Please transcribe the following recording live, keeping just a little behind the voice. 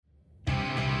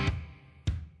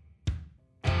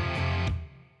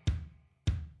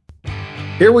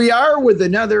Here we are with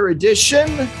another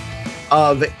edition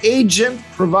of Agent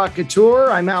Provocateur.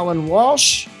 I'm Alan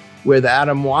Walsh with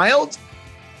Adam Wild.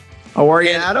 How are you,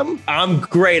 Adam? I'm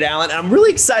great, Alan. I'm really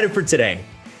excited for today.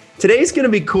 Today's going to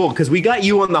be cool because we got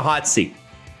you on the hot seat.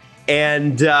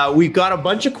 And we've got a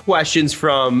bunch of questions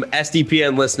from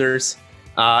SDPN listeners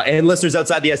and listeners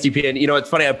outside the SDPN. You know,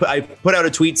 it's funny. I put out a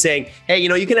tweet saying, hey, you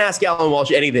know, you can ask Alan Walsh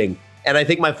anything. And I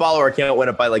think my follower count went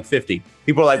up by like 50.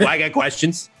 People are like, well, I got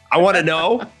questions. I want to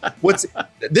know what's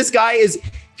this guy is.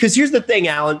 Because here's the thing,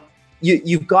 Alan,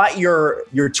 you've got your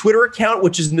Twitter account,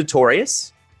 which is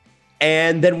notorious.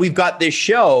 And then we've got this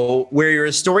show where you're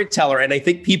a storyteller. And I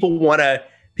think people want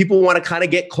to kind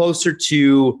of get closer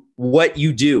to what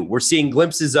you do. We're seeing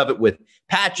glimpses of it with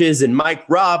Patches and Mike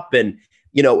Rupp. And,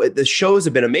 you know, the shows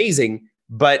have been amazing.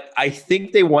 But I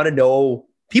think people want to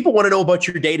know about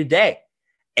your day to day.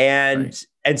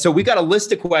 And so we got a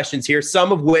list of questions here,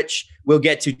 some of which we'll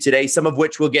get to today, some of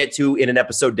which we'll get to in an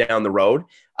episode down the road.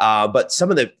 But some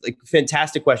of the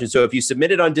fantastic questions. So if you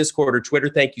submit it on Discord or Twitter,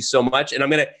 thank you so much. And I'm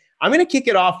gonna kick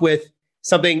it off with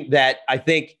something that I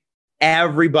think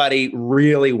everybody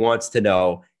really wants to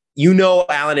know. You know,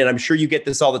 Alan, and I'm sure you get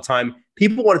this all the time.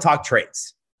 People want to talk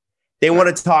trades. They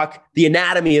want to talk the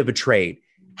anatomy of a trade.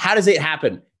 How does it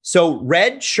happen? So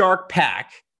Red Shark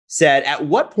Pack said, at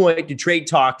what point do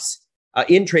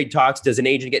in trade talks, does an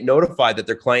agent get notified that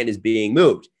their client is being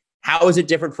moved? How is it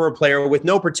different for a player with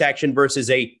no protection versus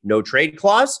a no trade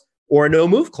clause or a no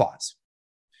move clause?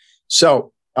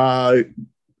 So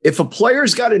if a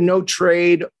player's got a no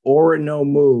trade or a no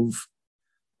move,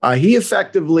 he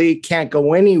effectively can't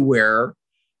go anywhere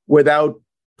without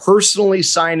personally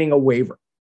signing a waiver.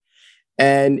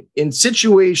 And in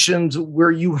situations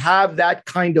where you have that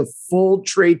kind of full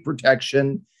trade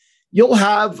protection, you'll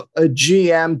have a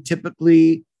GM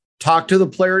typically talk to the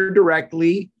player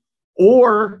directly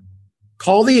or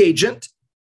call the agent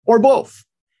or both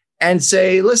and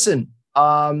say, listen,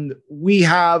 we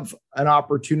have an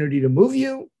opportunity to move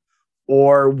you,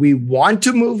 or we want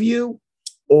to move you,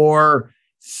 or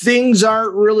things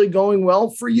aren't really going well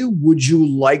for you. Would you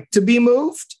like to be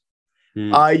moved?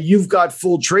 You've got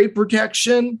full trade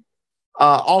protection.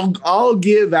 I'll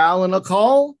give Alan a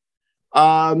call.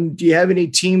 Do you have any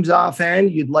teams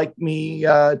offhand you'd like me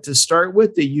to start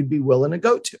with that you'd be willing to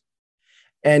go to?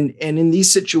 And in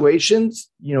these situations,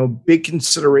 you know, big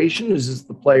consideration is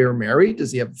the player married?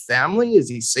 Does he have a family? Is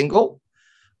he single?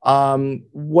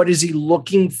 What is he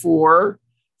looking for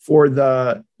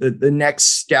the next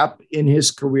step in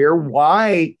his career?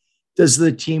 Why does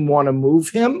the team want to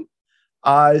move him?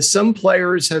 Some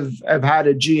players have had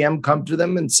a GM come to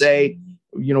them and say,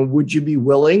 you know, would you be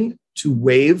willing to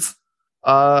waive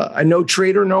a no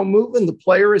trade or no move? And the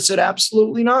player has said,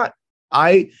 absolutely not.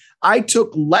 I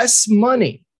took less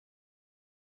money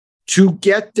to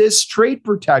get this trade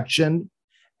protection,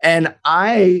 and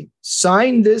I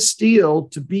signed this deal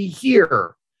to be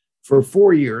here for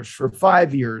 4 years, for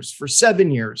 5 years, for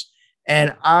 7 years,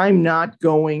 and I'm not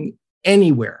going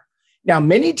anywhere. Now,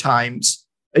 many times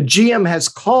a GM has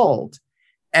called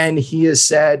and he has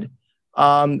said,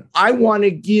 I want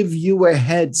to give you a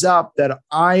heads up that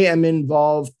I am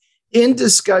involved in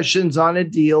discussions on a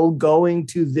deal going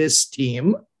to this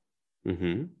team.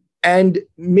 Mm-hmm. And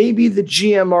maybe the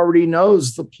GM already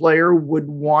knows the player would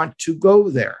want to go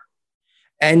there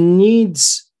and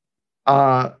needs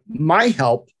my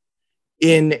help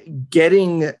in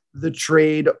getting the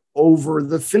trade over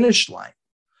the finish line.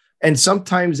 And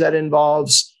sometimes that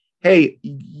involves, hey,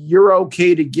 you're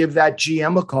okay to give that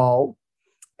GM a call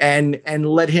and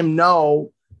let him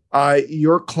know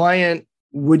your client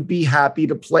would be happy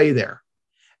to play there.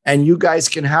 And you guys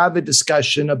can have a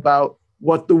discussion about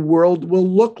what the world will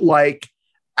look like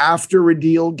after a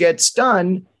deal gets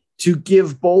done to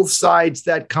give both sides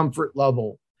that comfort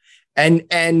level. And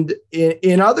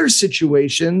in other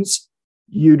situations,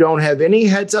 you don't have any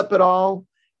heads up at all.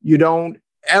 You don't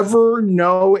ever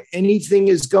know anything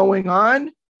is going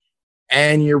on,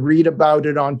 and you read about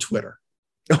it on Twitter.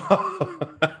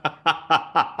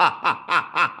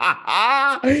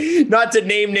 Not to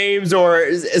name names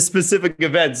or specific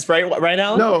events, right,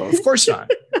 Alan? No, of course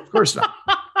not. Of course not.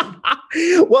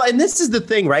 Well, and this is the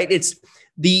thing, right? It's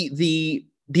the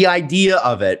idea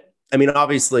of it. I mean,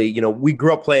 obviously, you know, we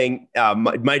grew up playing,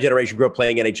 my generation grew up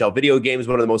playing NHL video games.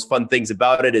 One of the most fun things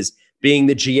about it is being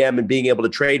the GM and being able to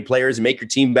trade players and make your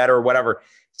team better or whatever.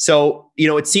 So, you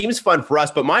know, it seems fun for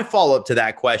us. But my follow-up to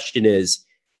that question is,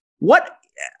 what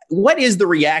is the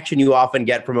reaction you often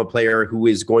get from a player who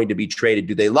is going to be traded?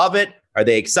 Do they love it? Are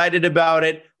they excited about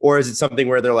it? Or is it something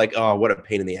where they're like, oh, what a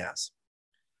pain in the ass?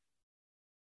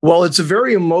 Well, it's a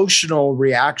very emotional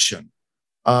reaction.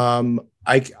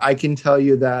 I can tell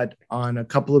you that on a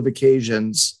couple of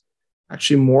occasions,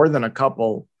 actually more than a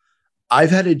couple,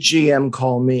 I've had a GM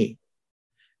call me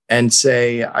and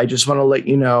say, I just want to let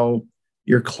you know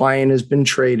your client has been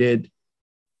traded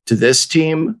to this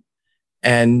team,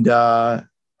 and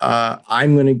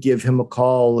I'm going to give him a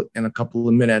call in a couple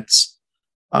of minutes,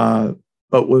 but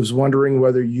was wondering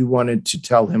whether you wanted to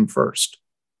tell him first.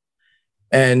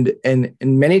 And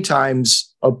many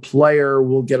times a player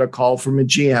will get a call from a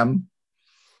GM.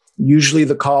 Usually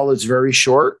the call is very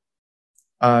short.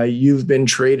 You've been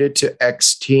traded to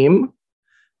X team.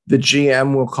 The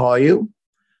GM will call you.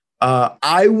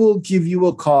 I will give you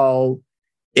a call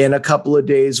in a couple of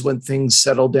days when things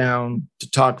settle down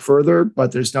to talk further,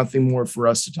 but there's nothing more for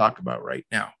us to talk about right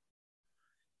now.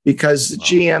 Because the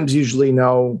GMs usually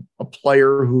know a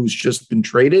player who's just been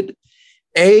traded,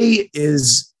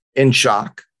 is in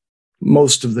shock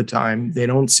most of the time. They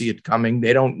don't see it coming.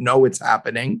 They don't know it's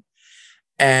happening.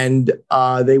 And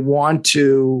they want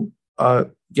to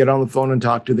get on the phone and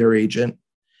talk to their agent.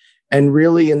 And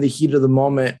really, in the heat of the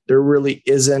moment, there really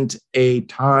isn't a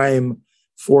time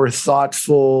for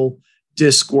thoughtful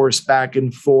discourse back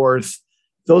and forth.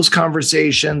 Those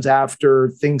conversations after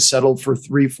things settle for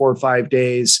 3, 4, 5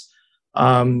 days,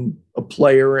 a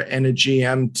player and a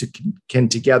GM can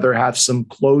together have some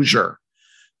closure.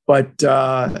 But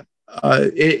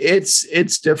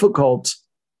it's difficult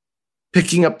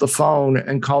picking up the phone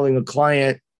and calling a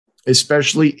client,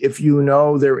 especially if you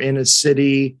know they're in a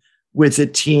city with a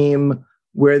team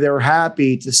where they're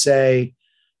happy to say,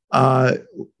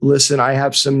 listen, I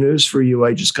have some news for you.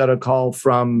 I just got a call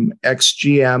from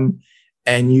ex-GM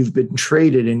and you've been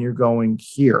traded and you're going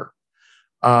here.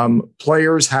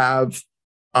 Players have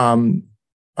broken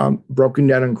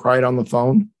down and cried on the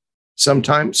phone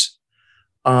sometimes.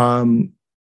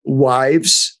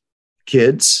 Wives,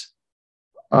 kids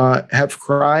have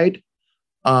cried.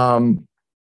 I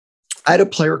had a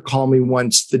player call me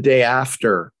once the day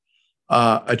after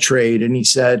a trade, and he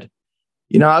said,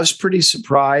 I was pretty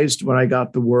surprised when I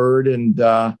got the word, and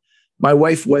my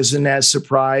wife wasn't as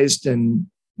surprised and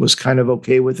was kind of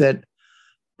okay with it.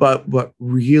 But what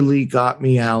really got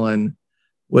me, Alan,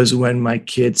 was when my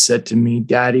kid said to me,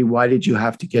 Daddy, why did you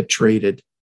have to get traded?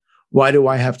 Why do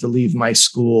I have to leave my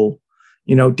school?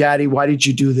 Daddy, why did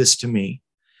you do this to me?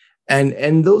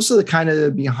 And those are the kind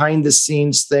of behind the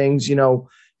scenes things.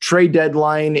 Trade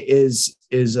deadline is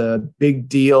a big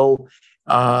deal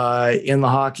in the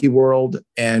hockey world,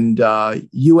 and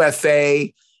UFA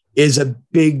is a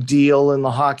big deal in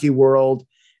the hockey world,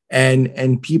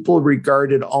 and people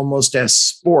regard it almost as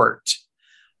sport.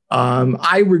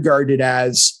 I regard it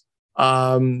as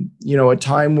a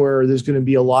time where there's going to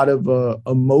be a lot of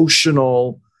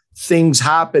emotional things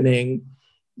happening.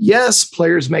 Yes,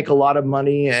 players make a lot of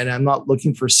money, and I'm not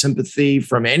looking for sympathy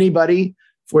from anybody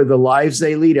for the lives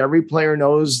they lead. Every player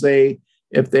knows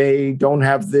if they don't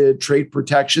have the trade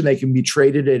protection, they can be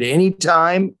traded at any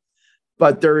time.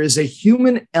 But there is a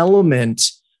human element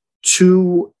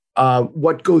to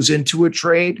what goes into a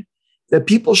trade that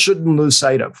people shouldn't lose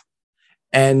sight of.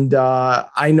 And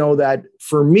I know that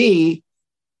for me,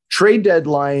 trade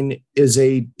deadline is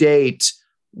a date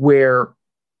where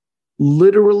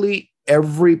literally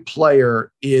every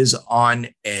player is on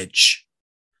edge.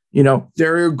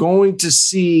 They're going to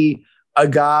see a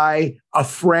guy, a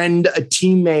friend, a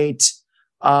teammate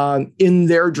in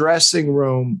their dressing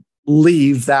room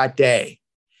leave that day.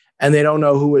 And they don't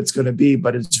know who it's going to be,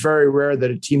 but it's very rare that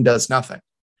a team does nothing.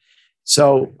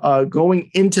 So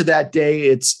going into that day,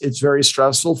 it's very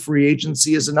stressful. Free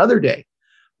agency is another day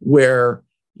where,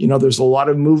 there's a lot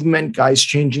of movement, guys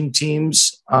changing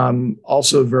teams,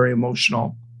 also very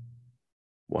emotional.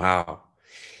 Wow.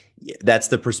 That's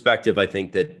the perspective I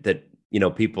think that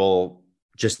people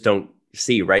just don't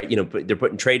see, right? They're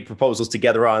putting trade proposals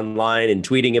together online and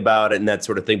tweeting about it and that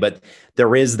sort of thing. But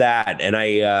there is that. And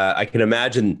I can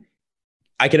imagine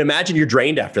you're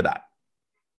drained after that.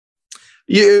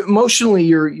 Emotionally,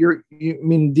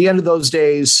 the end of those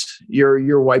days,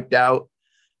 you're wiped out.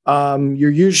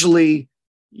 You're usually,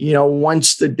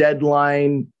 once the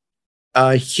deadline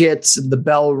hits and the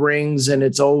bell rings and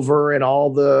it's over and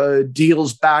all the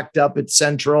deals backed up at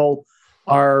Central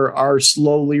are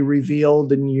slowly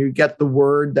revealed and you get the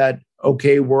word that,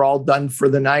 okay, we're all done for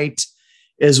the night,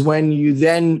 is when you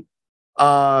then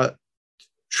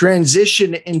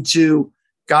transition into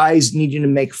guys needing to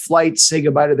make flights, say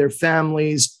goodbye to their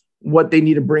families, what they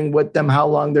need to bring with them, how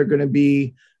long they're going to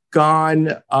be gone,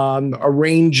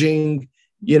 arranging,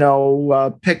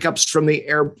 pickups from the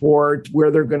airport,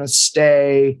 where they're going to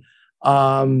stay,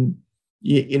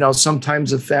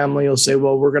 sometimes a family will say,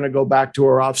 well, we're going to go back to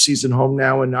our off-season home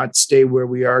now and not stay where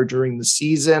we are during the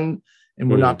season. And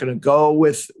we're not going to go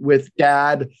with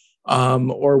dad,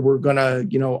 or we're going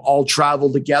to, all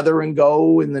travel together and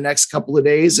go in the next couple of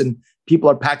days. And people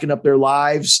are packing up their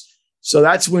lives. So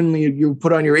that's when you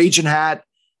put on your agent hat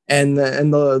and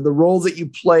the role that you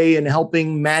play in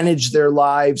helping manage their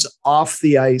lives off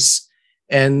the ice.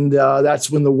 And that's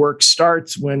when the work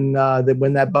starts, when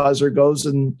that buzzer goes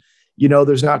and,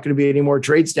 there's not going to be any more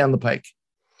trades down the pike.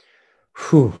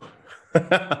 Whew.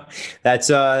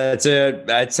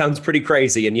 That sounds pretty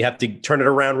crazy. And you have to turn it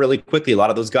around really quickly. A lot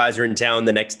of those guys are in town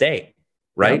the next day,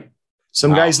 right? Yep.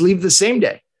 Some guys leave the same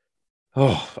day.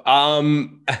 What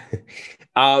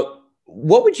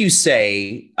would you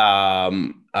say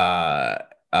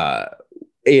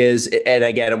is, and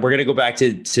again, we're going to go back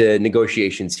to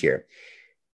negotiations here.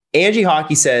 Angie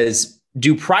Hockey says,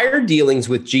 do prior dealings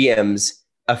with GMs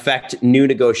affect new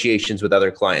negotiations with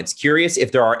other clients? Curious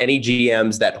if there are any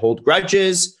GMs that hold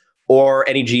grudges or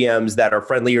any GMs that are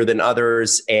friendlier than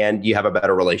others and you have a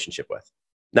better relationship with.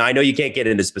 Now, I know you can't get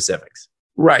into specifics.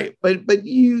 Right. But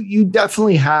you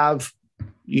definitely have,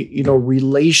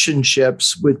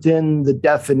 relationships within the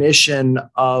definition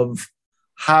of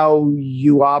how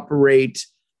you operate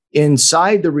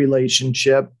inside the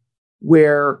relationship,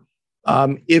 where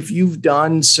if you've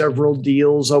done several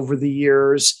deals over the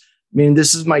years, I mean,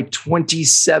 this is my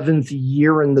 27th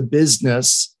year in the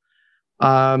business.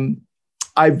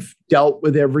 I've dealt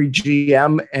with every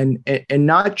GM and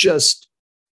not just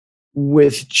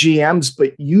with GMs,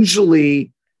 but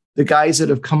usually the guys that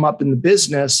have come up in the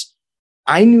business,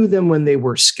 I knew them when they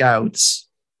were scouts,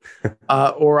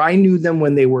 or I knew them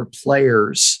when they were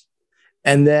players.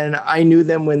 And then I knew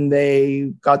them when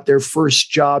they got their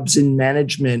first jobs in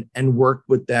management and worked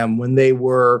with them, when they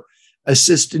were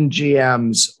assistant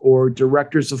GMs or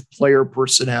directors of player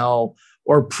personnel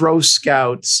or pro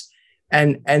scouts.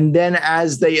 And then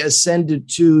as they ascended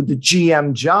to the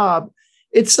GM job,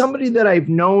 it's somebody that I've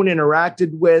known,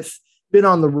 interacted with, been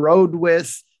on the road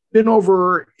with, been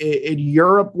over in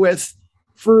Europe with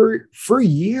for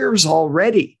years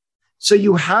already. So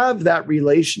you have that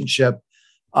relationship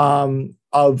of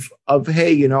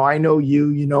hey, I know you,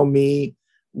 you know me.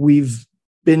 We've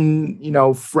been,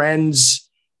 friends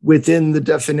within the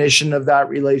definition of that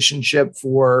relationship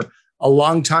for a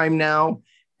long time now.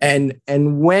 And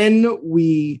when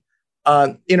we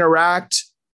interact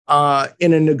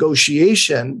in a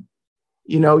negotiation,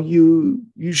 you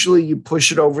usually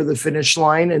push it over the finish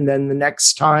line, and then the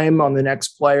next time on the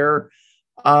next player,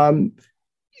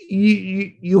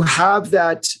 you have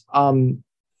that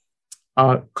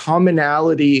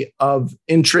commonality of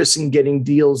interest in getting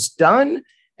deals done,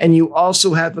 and you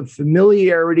also have a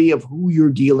familiarity of who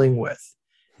you're dealing with,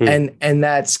 and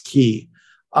that's key.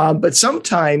 But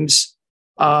sometimes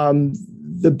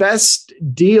the best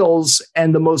deals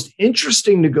and the most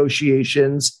interesting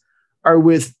negotiations are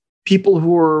with people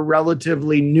who are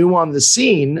relatively new on the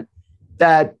scene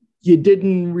that you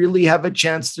didn't really have a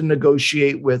chance to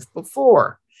negotiate with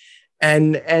before.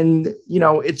 And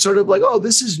it's sort of like, oh,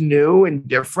 this is new and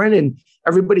different, and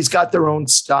everybody's got their own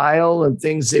style and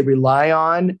things they rely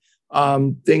on,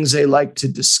 things they like to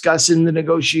discuss in the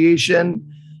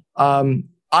negotiation.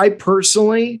 I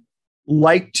personally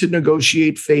like to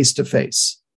negotiate face to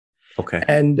face. Okay.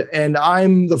 And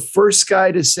I'm the first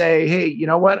guy to say, hey, you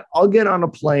know what? I'll get on a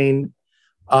plane.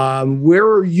 Where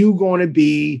are you going to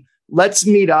be? Let's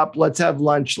meet up. Let's have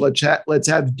lunch. Let's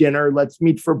have dinner. Let's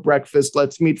meet for breakfast.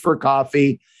 Let's meet for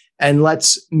coffee, and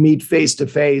let's meet face to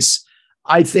face.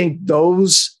 I think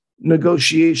those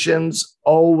negotiations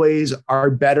always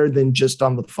are better than just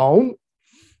on the phone.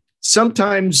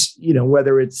 Sometimes,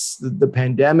 whether it's the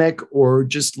pandemic or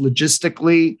just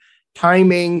logistically,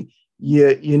 timing,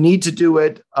 you need to do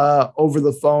it over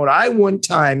the phone. I one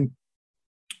time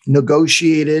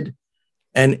negotiated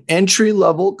an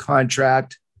entry-level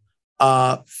contract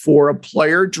for a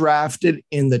player drafted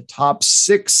in the top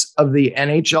 6 of the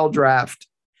NHL draft.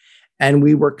 And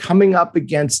we were coming up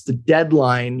against the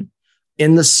deadline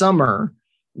in the summer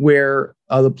where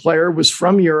the player was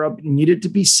from Europe, needed to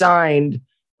be signed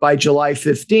by July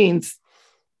 15th,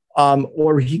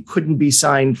 or he couldn't be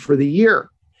signed for the year.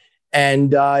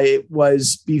 And it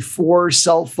was before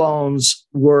cell phones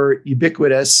were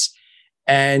ubiquitous.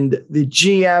 And the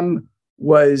GM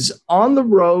was on the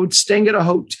road, staying at a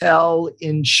hotel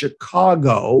in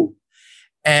Chicago.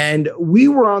 And we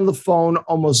were on the phone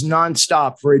almost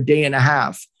nonstop for a day and a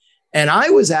half. And I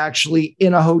was actually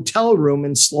in a hotel room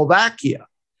in Slovakia.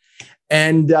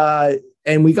 And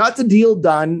we got the deal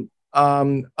done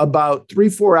about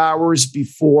 3-4 hours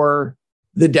before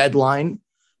the deadline.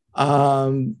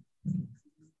 Um,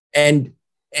 and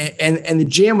the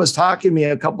GM was talking to me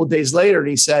a couple of days later, and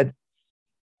he said,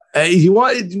 you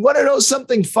want to know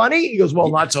something funny? He goes, well,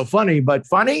 not so funny, but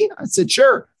funny. I said,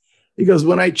 sure. He goes,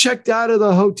 when I checked out of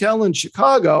the hotel in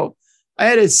Chicago, I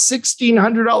had a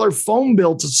 $1,600 phone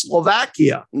bill to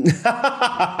Slovakia.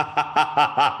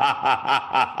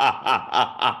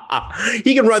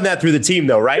 He can run that through the team,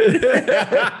 though, right?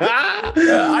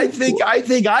 I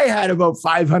think I had about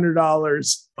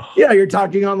 $500. You're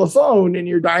talking on the phone and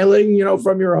you're dialing,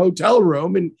 from your hotel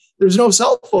room, and there's no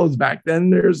cell phones back then.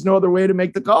 There's no other way to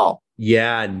make the call.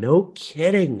 Yeah, no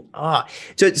kidding.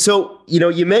 So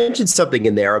you mentioned something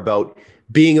in there about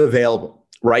being available.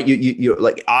 Right. You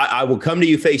like, I will come to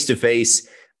you face to face.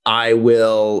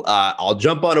 I'll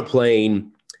jump on a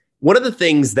plane. One of the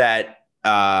things that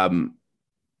I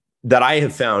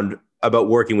have found about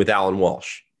working with Alan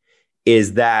Walsh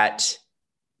is that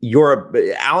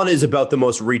Alan is about the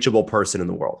most reachable person in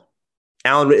the world.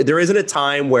 Alan, there isn't a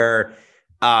time where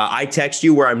I text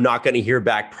you where I'm not going to hear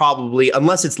back, probably,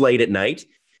 unless it's late at night,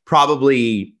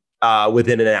 probably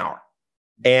within an hour.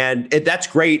 And that's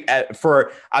great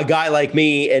for a guy like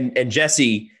me and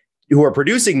Jesse, who are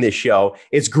producing this show.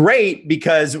 It's great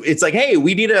because it's like, hey,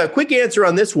 we need a quick answer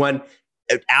on this one.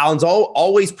 Alan's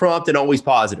always prompt and always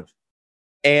positive.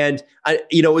 And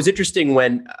it was interesting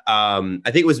when I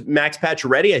think it was Max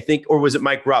Pacioretty, or was it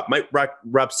Mike Rupp? Mike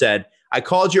Rupp said, I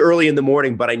called you early in the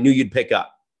morning, but I knew you'd pick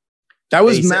up. That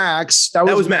was Max. That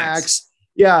was Max.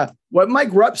 Yeah. What Mike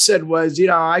Rupp said was,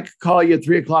 I could call you at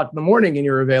 3:00 in the morning and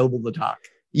you're available to talk.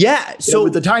 Yeah. So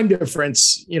with the time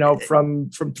difference, from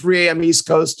 3 a.m. East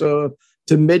Coast to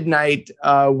midnight,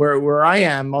 where I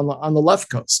am on the left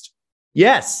coast.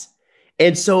 Yes.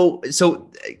 And so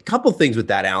a couple things with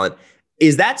that, Alan.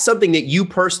 Is that something that you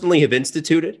personally have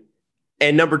instituted?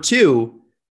 And number two,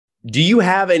 do you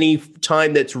have any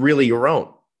time that's really your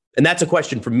own? And that's a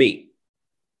question for me.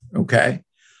 Okay.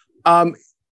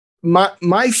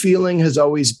 My feeling has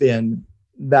always been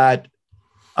that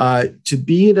to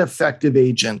be an effective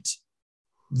agent,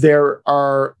 there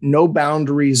are no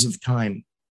boundaries of time.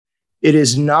 It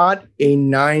is not a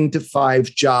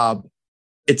 9-to-5 job.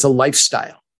 It's a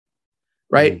lifestyle,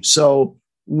 right? Mm-hmm. So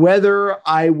whether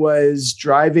I was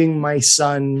driving my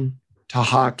son to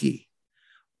hockey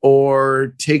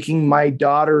or taking my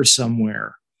daughter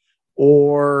somewhere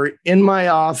or in my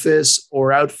office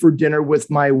or out for dinner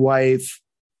with my wife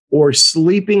or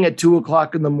sleeping at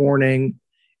 2:00 in the morning,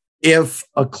 if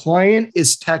a client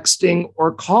is texting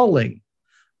or calling,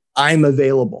 I'm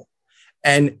available.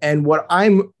 And what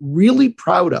I'm really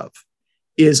proud of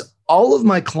is all of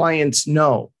my clients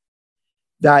know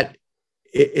that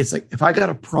it's like, if I got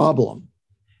a problem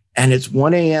and it's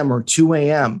 1 a.m. or 2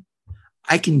 a.m.,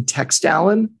 I can text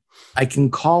Alan, I can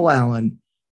call Alan,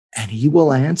 and he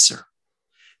will answer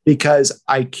because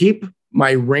I keep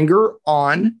my ringer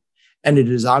on and it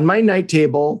is on my night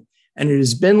table. And it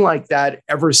has been like that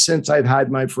ever since I've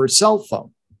had my first cell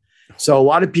phone. So a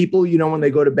lot of people, when they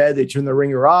go to bed, they turn the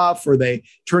ringer off or they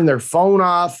turn their phone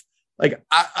off. Like,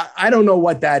 I don't know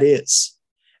what that is.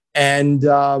 And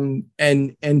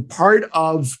part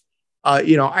of,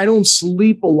 I don't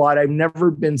sleep a lot. I've never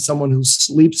been someone who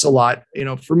sleeps a lot.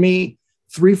 For me,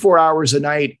 3-4 hours a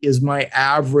night is my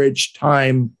average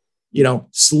time,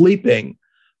 sleeping.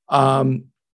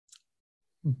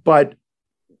 But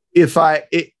if I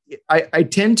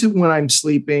tend to, when I'm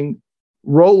sleeping,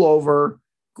 roll over,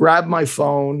 grab my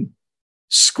phone,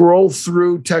 scroll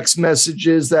through text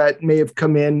messages that may have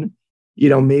come in,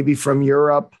 maybe from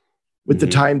Europe with the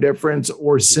time difference,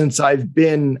 or since I've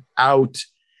been out,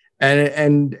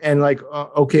 and like,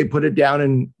 okay, put it down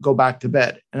and go back to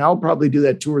bed. And I'll probably do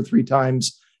that 2 or 3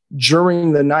 times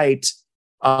during the night,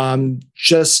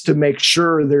 just to make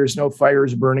sure there's no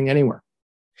fires burning anywhere.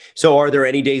 So are there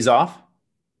any days off?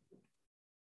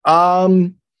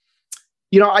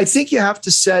 I think you have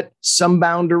to set some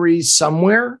boundaries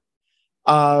somewhere.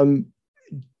 I've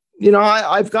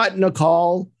gotten a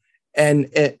call and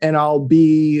I'll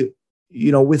be,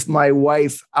 with my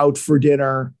wife out for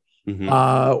dinner,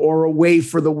 or away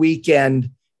for the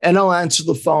weekend, and I'll answer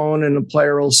the phone and the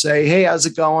player will say, "Hey, how's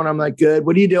it going?" I'm like, "Good.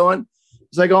 What are you doing?"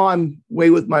 It's like, "Oh, I'm away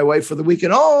with my wife for the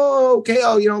weekend." "Oh, okay.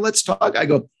 Oh, let's talk." I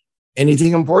go,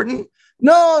 "Anything important?"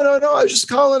 No. I was just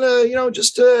calling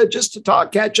just to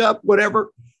talk, catch up,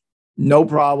 whatever. No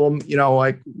problem.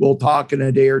 We'll talk in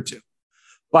a day or two.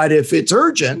 But if it's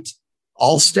urgent,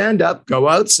 I'll stand up, go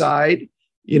outside,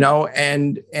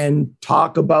 and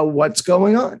talk about what's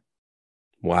going on.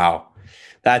 Wow.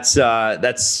 That's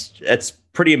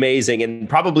pretty amazing, and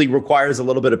probably requires a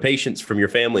little bit of patience from your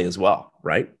family as well,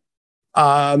 right?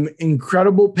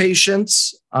 Incredible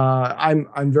patience.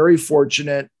 I'm very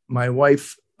fortunate. My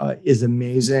wife is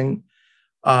amazing,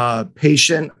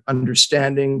 patient,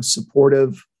 understanding,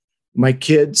 supportive. My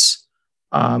kids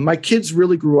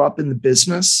really grew up in the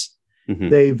business. Mm-hmm.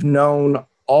 They've known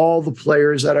all the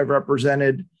players that I've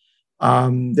represented.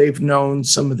 They've known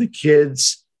some of the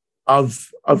kids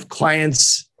of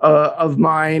clients of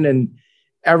mine, and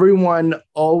everyone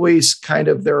always kind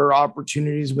of, there are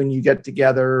opportunities when you get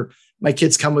together. My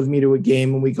kids come with me to a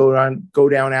game and we go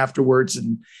down afterwards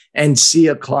and see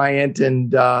a client.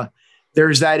 And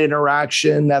there's that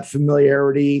interaction, that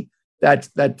familiarity,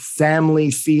 that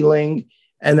family feeling.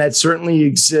 And that certainly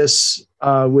exists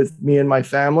with me and my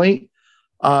family.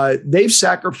 They've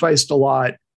sacrificed a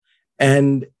lot.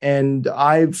 And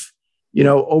I've,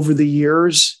 over the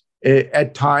years,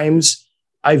 at times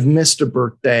I've missed a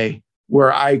birthday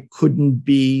where I couldn't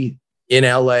be in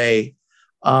LA.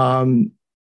 I've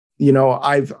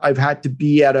had to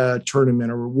be at a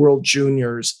tournament or World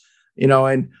Juniors,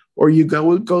 or you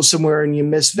go somewhere and you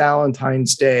miss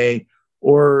Valentine's Day,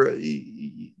 or,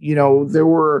 there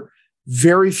were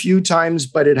very few times,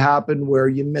 but it happened where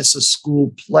you miss a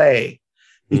school play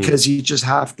because you just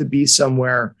have to be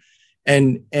somewhere.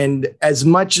 And as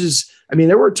much as,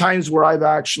 there were times where I've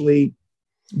actually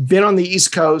been on the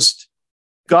East Coast,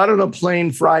 got on a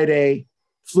plane Friday,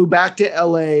 flew back to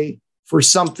LA for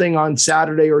something on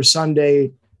Saturday or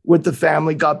Sunday with the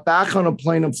family, got back on a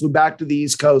plane and flew back to the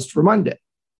East Coast for Monday.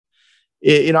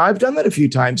 I've done that a few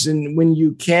times. And when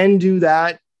you can do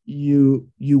that, you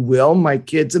will. My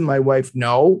kids and my wife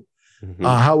know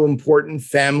how important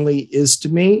family is to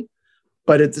me.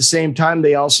 But at the same time,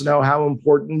 they also know how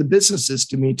important the business is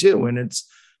to me too. And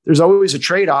there's always a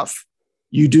trade-off.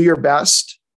 You do your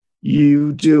best.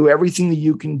 You do everything that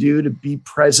you can do to be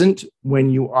present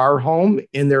when you are home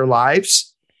in their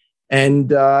lives. And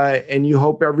you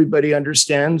hope everybody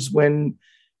understands when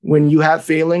you have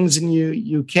failings and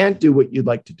you can't do what you'd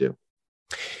like to do.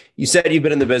 You said you've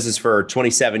been in the business for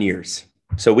 27 years.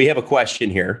 So we have a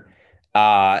question here.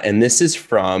 And this is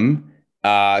from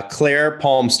Claire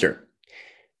Palmster.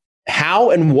 How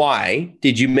and why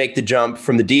did you make the jump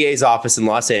from the DA's office in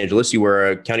Los Angeles? You were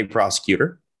a county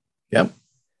prosecutor. Yep.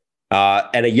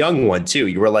 And a young one too.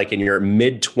 You were like in your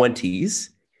mid-20s.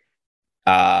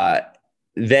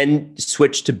 Then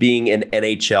switched to being an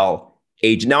NHL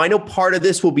agent. Now, I know part of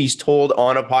this will be told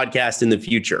on a podcast in the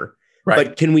future, right?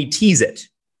 But can we tease it?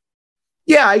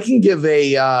 Yeah, I can give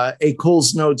a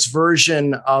Coles Notes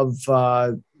version of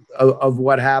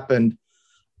what happened.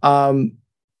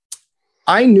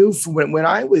 I knew from when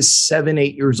I was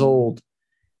 7-8 years old,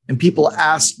 and people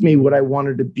asked me what I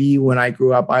wanted to be when I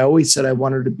grew up, I always said I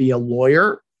wanted to be a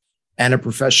lawyer and a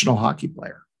professional hockey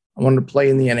player. I wanted to play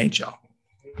in the NHL.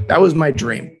 That was my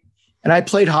dream. And I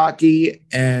played hockey,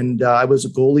 and I was a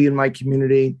goalie in my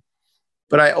community.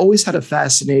 But I always had a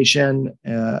fascination,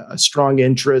 a strong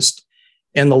interest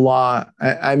in the law.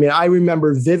 I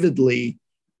remember vividly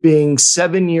being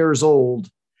 7 years old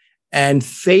and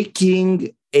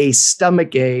faking a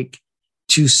stomach ache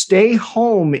to stay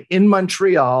home in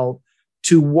Montreal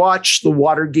to watch the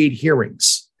Watergate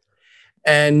hearings.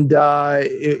 And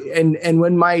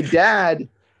when my dad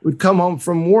would come home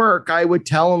from work, I would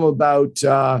tell him about,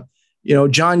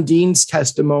 John Dean's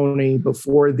testimony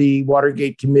before the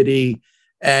Watergate committee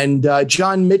and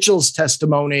John Mitchell's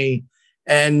testimony.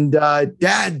 And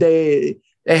Dad, they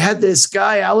had this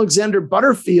guy, Alexander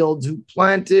Butterfield, who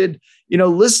planted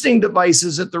listening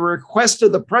devices at the request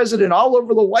of the president all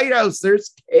over the White House.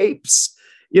 There's tapes,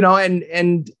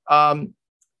 and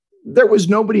there was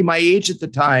nobody my age at the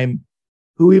time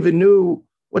who even knew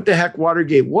what the heck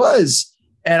Watergate was.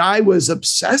 And I was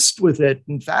obsessed with it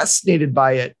and fascinated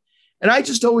by it. And I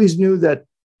just always knew that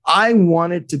I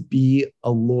wanted to be a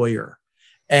lawyer.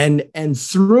 And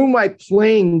through my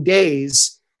playing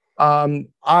days,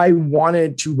 I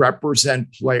wanted to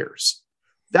represent players.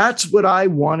 That's what I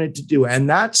wanted to do. And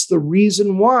that's the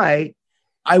reason why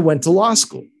I went to law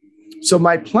school. So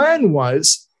my plan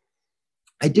was,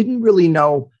 I didn't really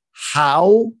know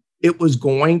how it was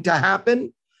going to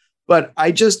happen, but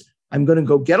I'm going to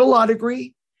go get a law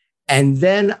degree, and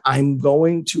then I'm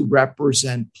going to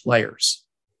represent players.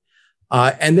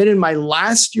 And then in my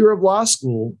last year of law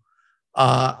school,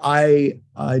 I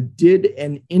did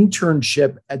an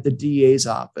internship at the DA's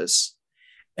office.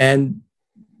 And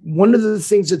one of the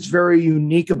things that's very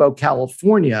unique about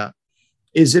California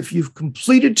is if you've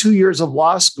completed 2 years of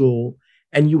law school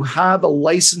and you have a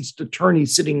licensed attorney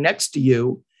sitting next to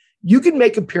you, you can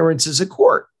make appearances at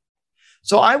court.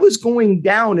 So I was going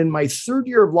down in my third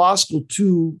year of law school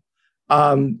to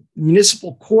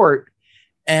municipal court,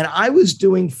 And I was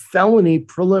doing felony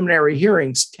preliminary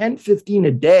hearings, 10, 15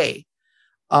 a day.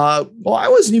 Well, I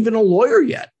wasn't even a lawyer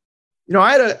yet. You know,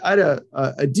 I had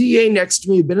a DA next to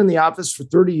me who'd been in the office for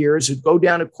 30 years, who'd go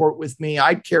down to court with me.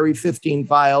 I'd carry 15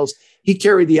 files. He'd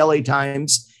carry the LA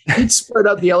Times. He'd spread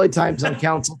out the LA Times on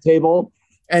counsel table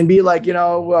and be like,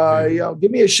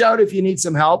 give me a shout if you need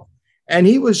some help. And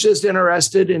he was just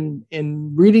interested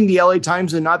in reading the LA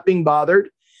Times and not being bothered.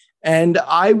 And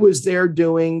I was there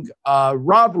doing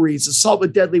robberies, assault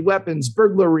with deadly weapons,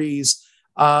 burglaries,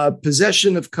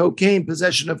 possession of cocaine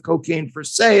for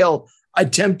sale,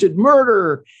 attempted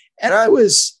murder. And I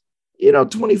was,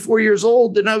 24 years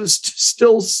old, and I was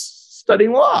still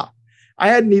studying law. I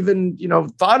hadn't even,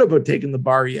 thought about taking the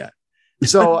bar yet.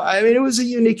 So, I mean, it was a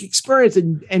unique experience,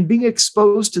 and being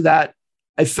exposed to that,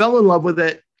 I fell in love with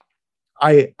it.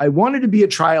 I wanted to be a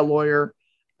trial lawyer.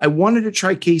 I wanted to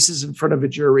try cases in front of a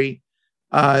jury.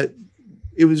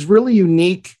 It was really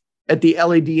unique at the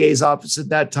LADA's office at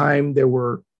that time. There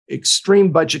were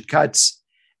extreme budget cuts,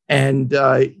 and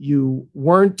you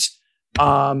weren't,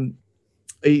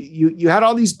 you had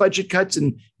all these budget cuts,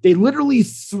 and they literally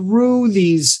threw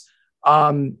these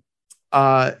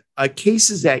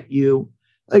cases at you.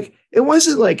 Like, it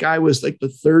wasn't like I was like the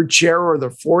third chair or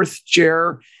the fourth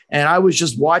chair, and I was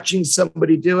just watching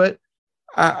somebody do it.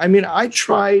 I mean, I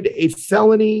tried a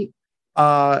felony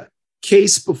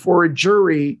case before a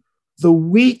jury the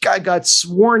week I got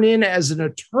sworn in as an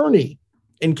attorney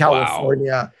in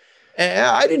California. Wow. And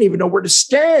I didn't even know where to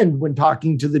stand when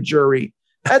talking to the jury.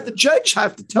 I had the judge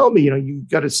have to tell me, you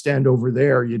got to stand over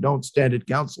there. You don't stand at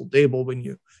counsel table when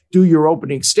you do your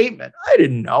opening statement. I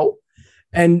didn't know.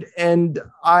 And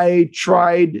I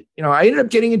tried, I ended up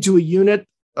getting into a unit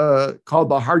called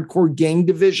the Hardcore Gang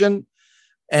Division.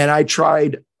 And I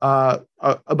tried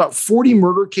about 40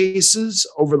 murder cases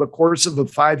over the course of a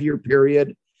 5-year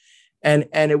period. And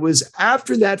it was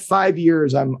after that 5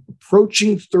 years, I'm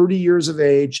approaching 30 years of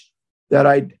age, that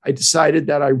I decided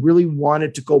that I really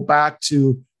wanted to go back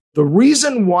to the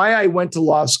reason why I went to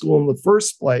law school in the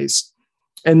first place.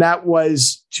 And that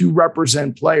was to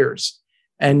represent players.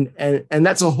 And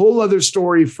that's a whole other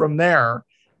story from there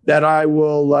that I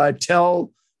will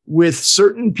tell with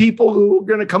certain people who are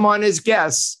going to come on as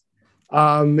guests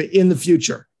in the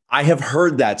future. I have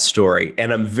heard that story,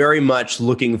 and I'm very much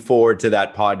looking forward to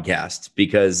that podcast,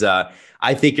 because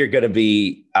I think you're going to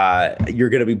be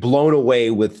blown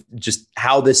away with just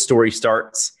how this story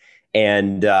starts,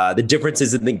 and the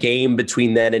differences in the game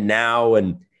between then and now,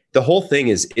 and the whole thing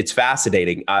it's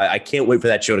fascinating. I can't wait for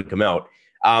that show to come out.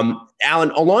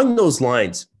 Alan, along those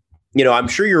lines, I'm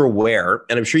sure you're aware,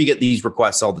 and I'm sure you get these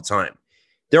requests all the time.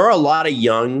 There are a lot of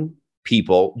young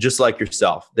people just like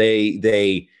yourself.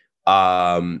 They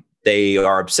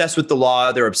are obsessed with the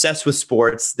law. They're obsessed with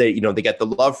sports. They got the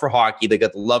love for hockey. They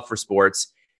got the love for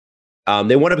sports.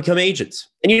 They want to become agents,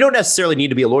 and you don't necessarily need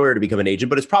to be a lawyer to become an agent,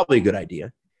 but it's probably a good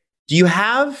idea. Do you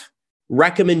have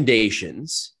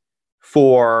recommendations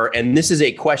for, and this is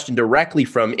a question directly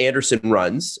from Anderson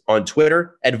Runs on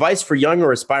Twitter, advice for young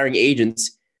or aspiring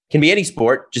agents? Can be any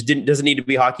sport, doesn't need to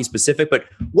be hockey specific, but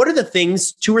what are the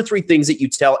things, 2 or 3 things that you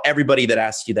tell everybody that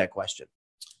asks you that question?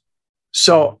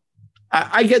 So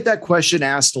I get that question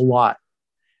asked a lot.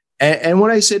 And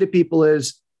what I say to people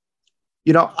is,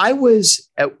 I was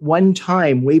at one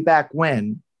time, way back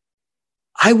when,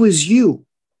 I was you.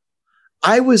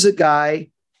 I was a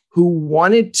guy who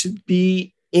wanted to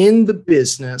be in the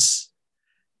business.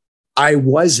 I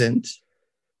wasn't.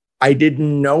 I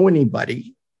didn't know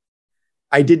anybody.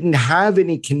 I didn't have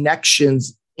any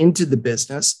connections into the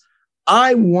business.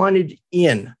 I wanted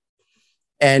in.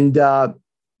 And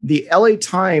the LA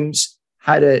Times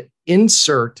had an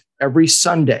insert every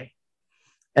Sunday.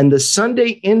 And the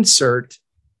Sunday insert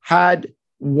had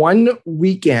one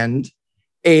weekend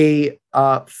a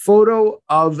photo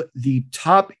of the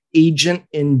top agent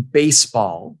in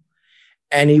baseball.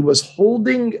 And he was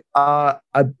holding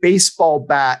a baseball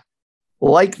bat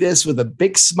like this with a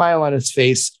big smile on his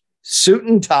face, suit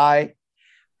and tie,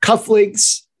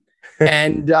 cufflinks,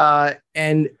 and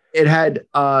it had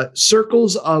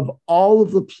circles of all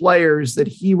of the players that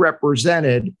he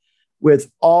represented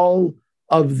with all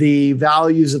of the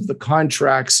values of the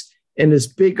contracts in this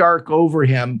big arc over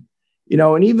him.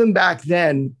 And even back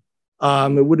then,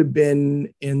 it would have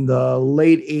been in the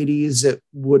late 80s. It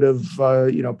would have,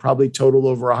 probably totaled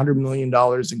over $100 million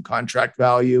in contract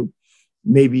value,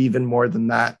 maybe even more than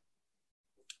that.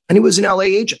 And he was an LA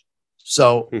agent.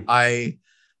 So I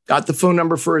got the phone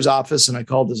number for his office, and I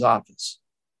called his office.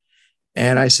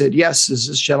 And I said, yes, is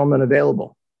this gentleman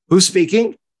available? Who's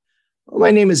speaking? Well,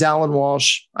 my name is Alan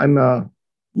Walsh. I'm a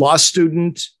law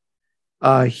student.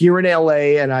 here in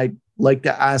LA, and I'd like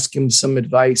to ask him some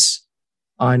advice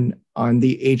on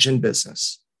the agent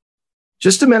business.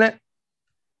 Just a minute.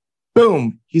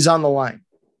 Boom, he's on the line.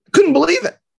 I couldn't believe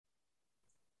it.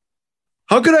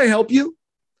 How could I help you?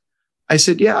 I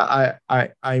said, yeah,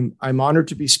 I'm honored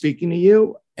to be speaking to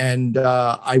you. And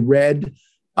I read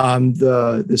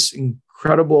this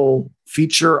incredible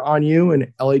feature on you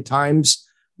in LA Times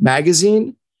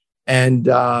magazine. And,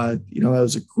 that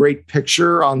was a great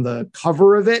picture on the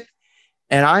cover of it.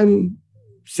 And I'm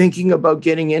thinking about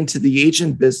getting into the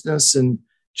agent business and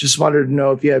just wanted to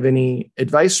know if you have any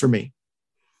advice for me.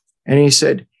 And he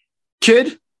said,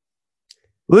 kid,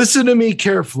 listen to me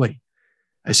carefully.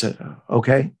 I said,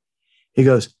 okay. He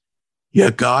goes, you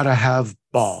gotta have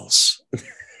balls.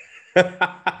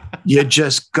 You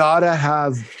just gotta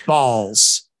have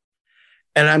balls.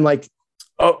 And I'm like,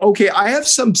 oh, okay, I have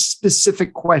some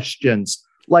specific questions.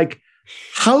 Like,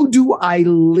 how do I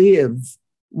live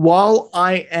while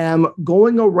I am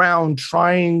going around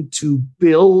trying to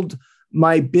build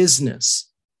my business?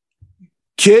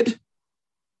 Kid,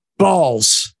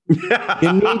 balls.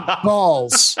 You need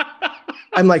balls.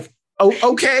 I'm like, oh,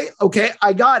 okay,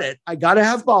 I got it. I got to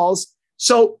have balls.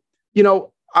 So,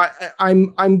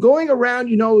 I'm going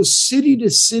around, city to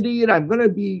city, and I'm going to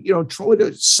be,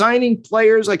 signing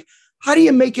players. Like, how do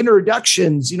you make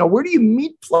introductions? Where do you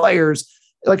meet players?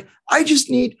 Like, I just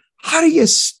need, how do you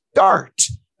start?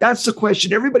 That's the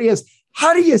question everybody has.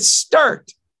 How do you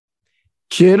start?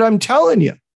 Kid, I'm telling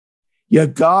you, you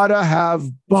gotta have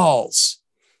balls.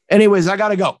 Anyways, I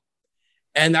gotta go.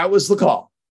 And that was the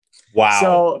call.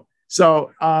 Wow.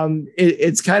 So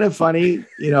it's kind of funny.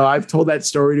 I've told that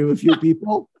story to a few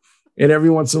people, and every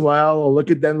once in a while I'll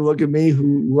look at them, look at me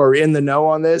who are in the know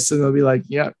on this, and they'll be like,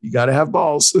 yeah, you got to have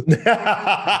balls.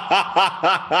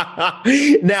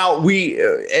 Now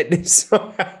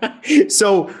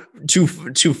so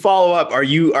to follow up,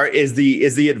 is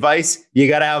the advice, you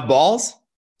got to have balls?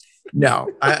 No,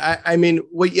 I mean,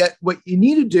 what you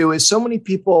need to do is, so many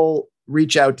people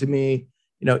reach out to me,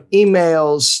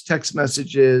 emails, text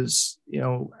messages,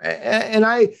 and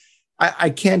I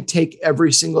can't take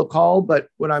every single call, but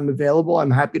when I'm available,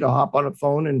 I'm happy to hop on a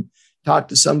phone and talk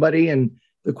to somebody. And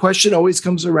the question always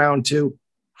comes around to,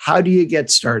 how do you get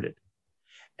started?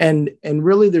 And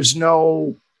really, there's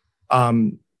no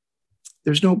guidebook.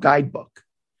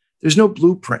 There's no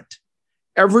blueprint.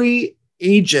 Every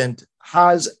agent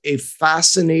has a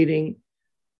fascinating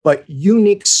but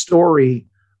unique story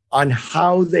on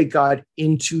how they got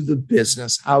into the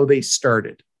business, how they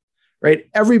started, right?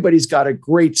 Everybody's got a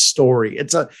great story.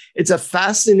 It's a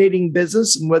fascinating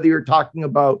business. And whether you're talking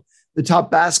about the top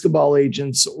basketball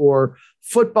agents or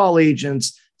football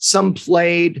agents, some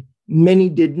played, many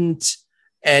didn't,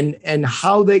 and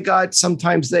how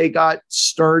sometimes they got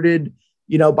started,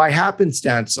 by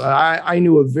happenstance. I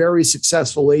knew a very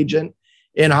successful agent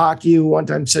in hockey who one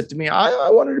time said to me, I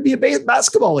wanted to be a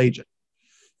basketball agent.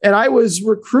 And I was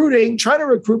trying to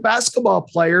recruit basketball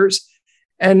players.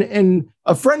 And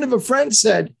a friend of a friend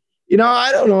said,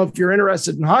 I don't know if you're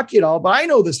interested in hockey at all, but I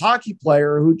know this hockey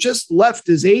player who just left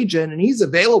his agent and he's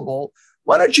available.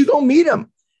 Why don't you go meet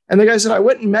him? And the guy said, I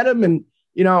went and met him and,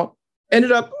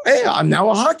 ended up, hey, I'm now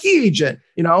a hockey agent,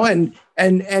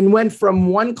 and went from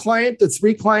one client to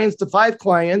 3 clients to 5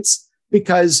 clients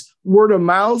because word of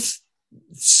mouth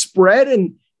spread.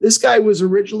 And this guy was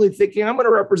originally thinking, I'm going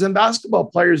to represent basketball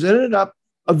players, and ended up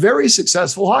a very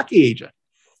successful hockey agent.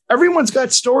 Everyone's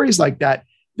got stories like that.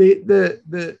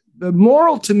 The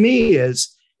moral to me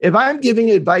is, if I'm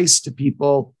giving advice to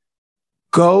people,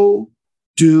 go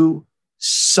do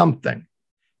something.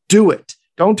 Do it.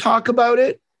 Don't talk about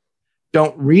it.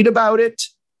 Don't read about it.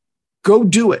 Go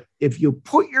do it. If you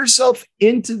put yourself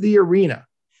into the arena,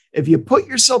 if you put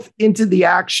yourself into the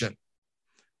action,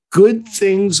 good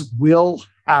things will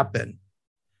happen.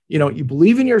 You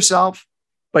believe in yourself,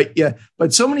 but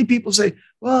so many people say,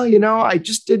 well, I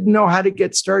just didn't know how to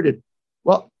get started.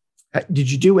 Well,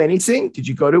 did you do anything? Did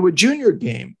you go to a junior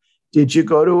game? Did you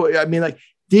go to,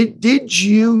 did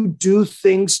you do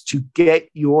things to get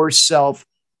yourself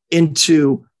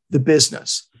into the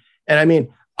business? And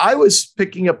I was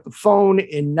picking up the phone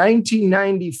in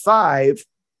 1995,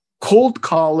 cold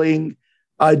calling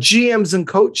GMs and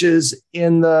coaches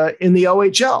in the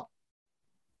OHL.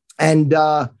 And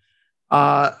a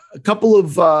couple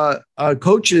of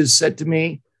coaches said to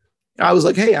me, I was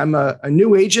like, hey, I'm a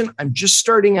new agent. I'm just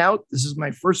starting out. This is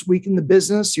my first week in the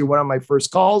business. You're one of my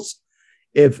first calls.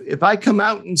 If I come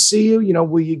out and see you,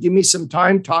 will you give me some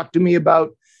time? Talk to me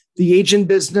about the agent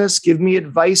business. Give me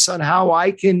advice on how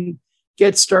I can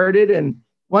get started. And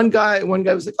one guy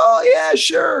was like, oh yeah,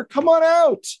 sure. Come on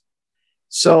out.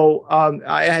 So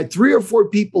I had 3 or 4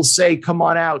 people say, come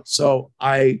on out. So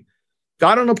I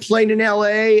got on a plane in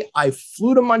LA. I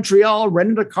flew to Montreal,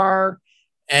 rented a car,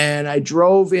 and I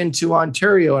drove into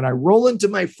Ontario. And I roll into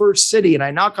my first city and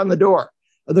I knock on the door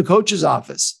of the coach's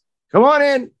office. Come on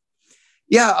in.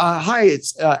 Yeah. Hi,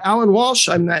 it's Alan Walsh.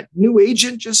 I'm that new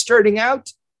agent just starting out.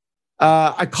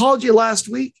 I called you last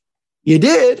week. You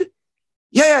did?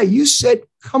 Yeah. You said,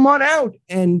 come on out.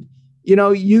 And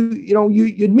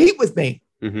you'd meet with me.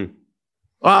 Mm-hmm.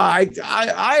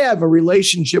 I have a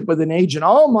relationship with an agent.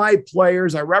 All my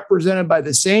players are represented by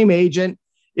the same agent.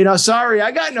 Sorry,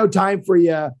 I got no time for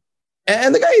you.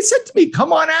 And the guy said to me,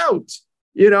 come on out.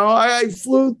 I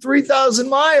flew 3,000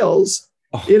 miles,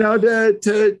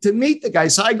 to meet the guy.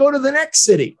 So I go to the next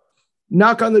city,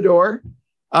 knock on the door.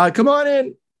 Come on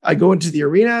in. I go into the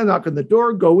arena, knock on the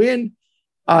door, go in.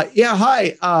 Yeah,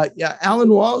 hi. Yeah, Alan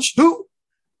Walsh. Who?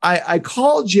 I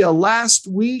called you last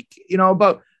week,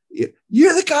 about,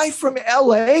 you're the guy from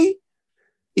LA?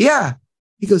 Yeah.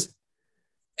 He goes,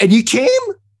 and you came?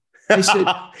 I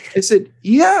said,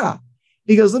 yeah.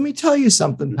 He goes, let me tell you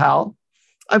something, pal.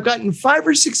 I've gotten 5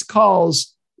 or 6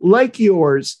 calls like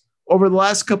yours over the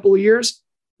last couple of years.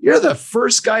 You're the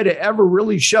first guy to ever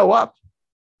really show up.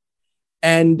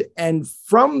 And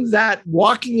from that,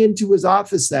 walking into his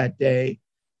office that day,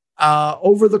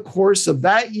 over the course of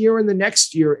that year and the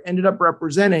next year, ended up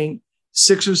representing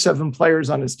 6 or 7 players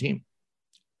on his team.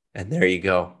 And there you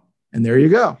go.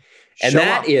 And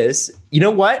that is, you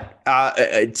know what?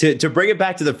 To bring it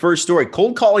back to the first story,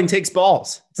 cold calling takes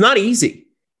balls. It's not easy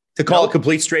to call a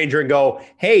complete stranger and go,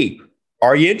 hey,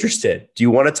 are you interested? Do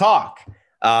you want to talk?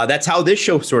 That's how this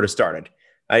show sort of started.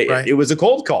 Right. It was a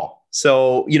cold call.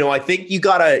 So, I think you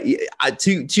gotta,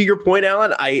 to your point,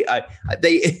 Alan,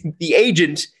 the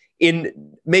agent,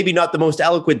 in maybe not the most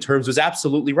eloquent terms, was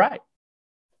absolutely right.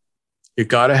 You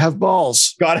gotta have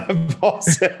balls. Now,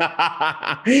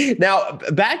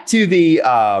 back to the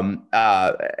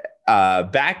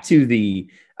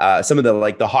some of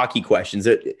the hockey questions.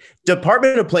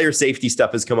 Department of Player Safety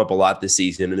stuff has come up a lot this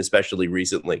season, and especially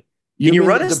recently. Can you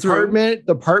run us through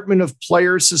Department of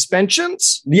Player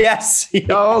Suspensions? Yes.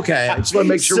 Oh, okay. I just want to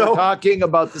make sure we're talking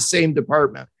about the same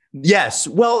department. Yes.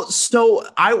 Well, so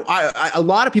I a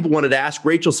lot of people wanted to ask,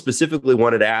 Rachel specifically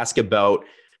wanted to ask about,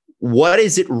 what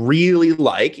is it really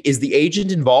like? Is the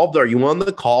agent involved? Are you on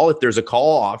the call if there's a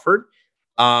call offered,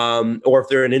 or if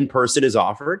there an in-person is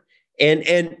offered? And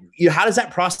how does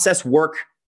that process work,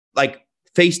 like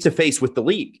face to face with the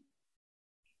league?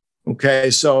 Okay,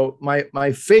 so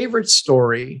my favorite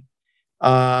story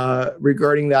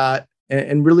regarding that,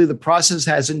 and really the process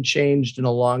hasn't changed in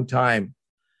a long time,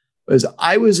 was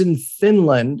I was in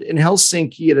Finland, in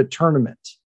Helsinki, at a tournament,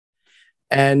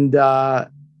 and I'm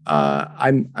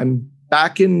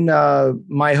back in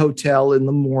my hotel in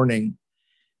the morning,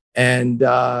 and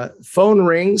phone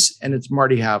rings, and it's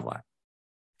Marty Havlat.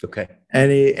 Okay,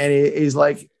 and he's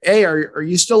like, "Hey, are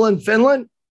you still in Finland?"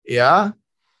 Yeah.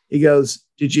 He goes,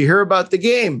 "Did you hear about the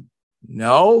game?"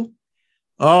 No.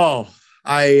 Oh,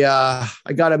 I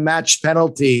got a match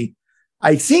penalty.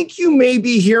 I think you may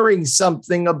be hearing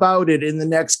something about it in the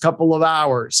next couple of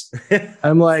hours.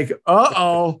 I'm like,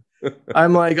 uh-oh.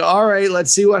 I'm like, all right,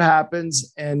 let's see what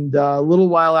happens. And a little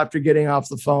while after getting off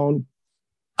the phone,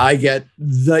 I get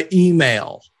the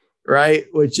email, right?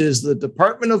 Which is the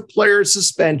Department of Player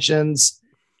Suspensions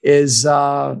is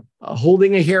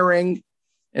holding a hearing.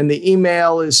 And the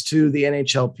email is to the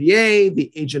NHLPA,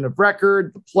 the agent of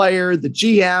record, the player, the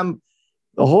GM,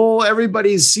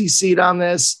 everybody's CC'd on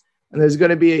this. And there's going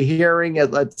to be a hearing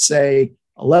at, let's say,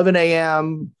 11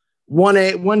 a.m.,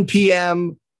 1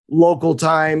 p.m. local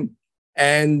time.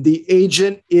 And the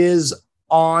agent is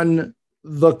on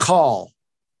the call.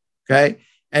 Okay.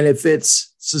 And if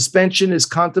its suspension is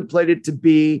contemplated to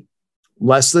be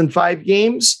less than 5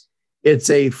 games, it's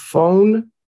a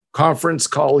phone conference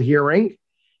call hearing.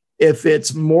 If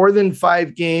it's more than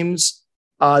 5 games,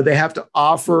 they have to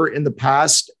offer, in the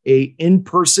past, a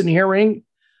in-person hearing.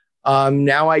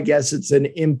 Now I guess it's an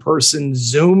in-person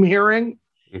Zoom hearing.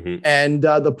 Mm-hmm. And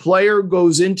the player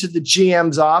goes into the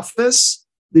GM's office.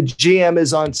 The GM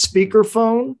is on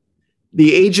speakerphone.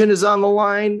 The agent is on the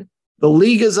line. The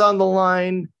league is on the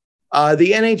line.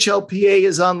 The NHLPA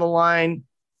is on the line.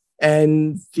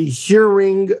 And the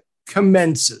hearing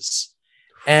commences.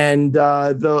 And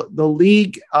the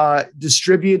league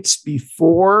distributes,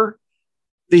 before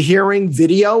the hearing,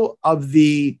 video of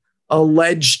the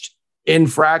alleged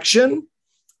infraction,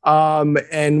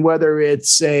 and whether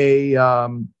it's a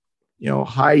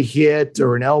high hit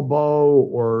or an elbow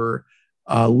or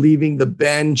leaving the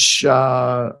bench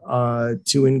to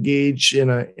engage in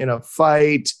a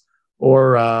fight,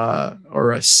 or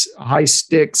high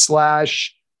stick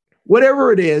slash,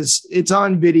 whatever it is, it's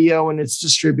on video and it's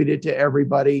distributed to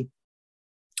everybody.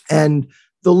 And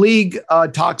the league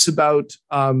talks about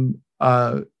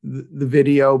the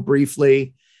video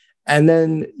briefly. And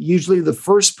then usually the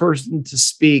first person to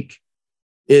speak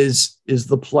is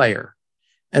the player.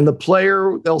 And the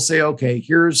player, they'll say, okay,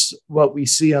 here's what we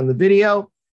see on the video.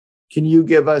 Can you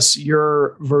give us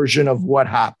your version of what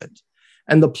happened?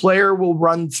 And the player will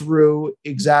run through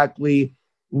exactly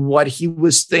what he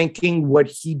was thinking, what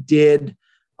he did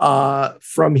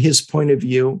from his point of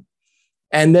view.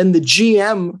 And then the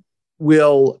GM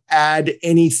will add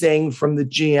anything from the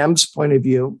GM's point of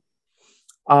view.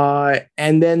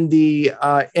 And then the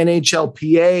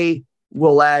NHLPA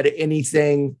will add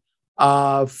anything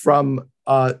from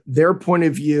their point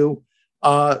of view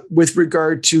with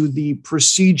regard to the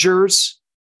procedures,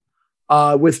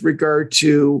 with regard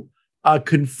to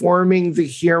conforming the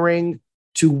hearing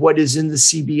to what is in the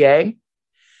CBA.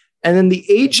 And then the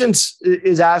agent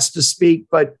is asked to speak,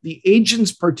 but the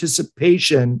agent's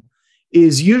participation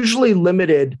is usually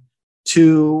limited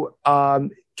to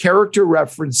character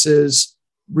references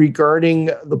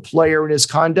regarding the player and his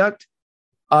conduct,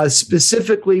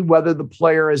 specifically whether the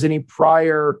player has any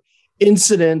prior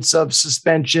incidents of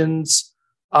suspensions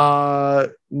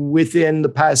within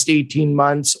the past 18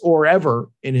 months or ever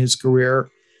in his career.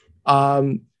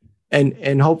 And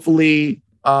hopefully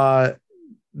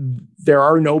there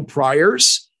are no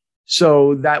priors.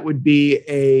 So that would be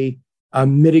a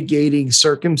mitigating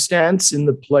circumstance in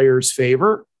the player's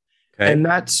favor. Okay. And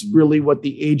that's really what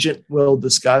the agent will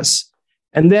discuss.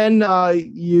 And then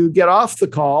you get off the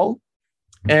call,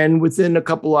 and within a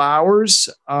couple of hours,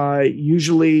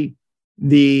 usually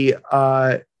the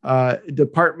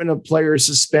Department of Player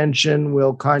Suspension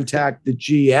will contact the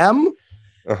GM,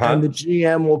 and the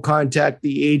GM will contact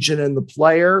the agent and the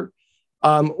player,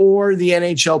 or the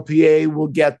NHLPA will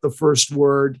get the first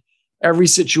word. Every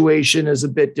situation is a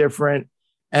bit different,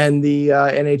 and the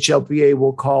NHLPA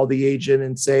will call the agent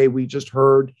and say, we just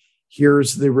heard,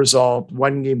 here's the result: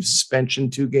 1 game suspension,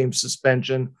 2 game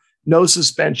suspension, no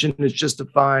suspension, it's just a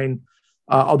fine,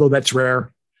 although that's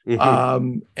rare.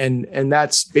 And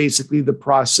that's basically the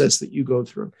process that you go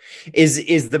through.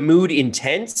 Is the mood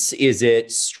intense? Is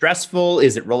it stressful?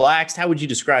 Is it relaxed? How would you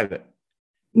describe it?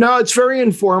 No, it's very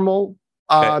informal,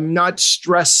 not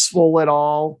stressful at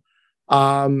all.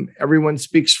 Everyone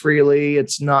speaks freely.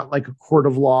 It's not like a court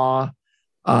of law.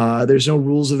 There's no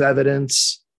rules of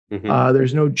evidence.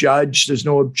 There's no judge. There's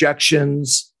no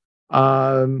objections.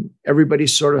 Everybody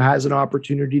sort of has an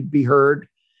opportunity to be heard.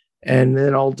 And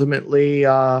then ultimately,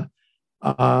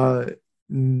 the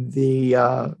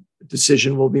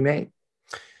decision will be made.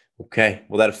 Okay.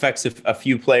 Well, that affects a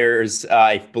few players,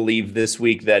 I believe, this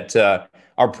week that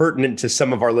are pertinent to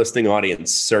some of our listening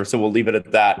audience, sir. So we'll leave it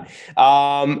at that.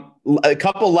 A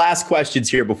couple last questions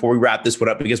here before we wrap this one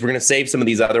up, because we're going to save some of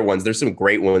these other ones. There's some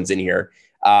great ones in here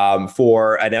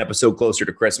for an episode closer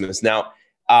to Christmas. Now,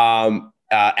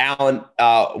 Alan,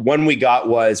 one we got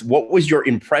was, what was your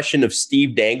impression of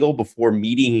Steve Dangle before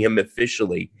meeting him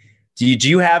officially? Did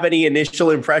you have any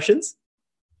initial impressions?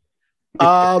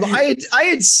 I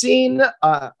had seen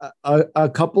a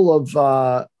couple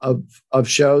of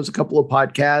shows, a couple of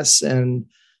podcasts, and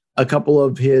a couple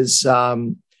of his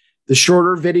the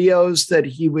shorter videos that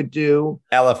he would do.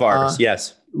 LFRs,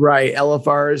 yes, right,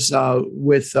 LFRs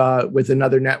with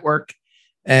another network.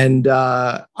 And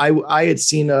I had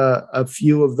seen a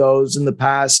few of those in the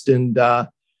past, and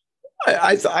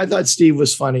I thought Steve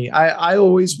was funny. I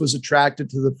always was attracted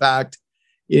to the fact,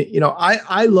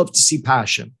 I love to see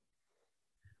passion.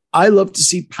 I love to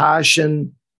see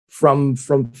passion from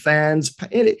fans.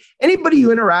 Anybody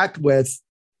you interact with,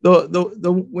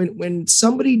 when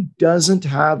somebody doesn't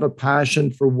have a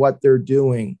passion for what they're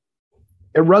doing,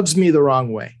 it rubs me the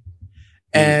wrong way.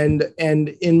 And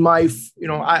in my,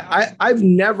 I've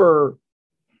never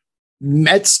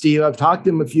met Steve. I've talked to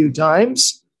him a few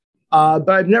times, but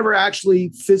I've never actually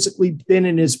physically been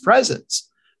in his presence.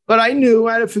 But I knew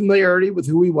I had a familiarity with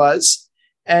who he was.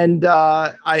 And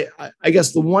I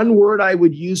guess the one word I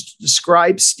would use to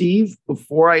describe Steve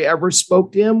before I ever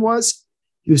spoke to him was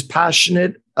he was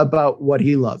passionate about what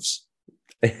he loves.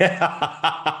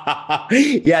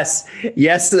 Yes.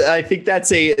 I think that's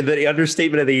the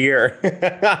understatement of the year.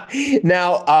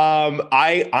 Now,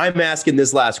 I'm asking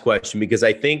this last question because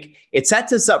I think it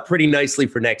sets us up pretty nicely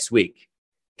for next week.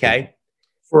 Okay.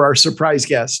 For our surprise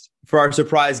guest.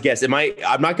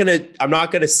 I'm not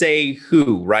gonna say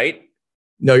who, right?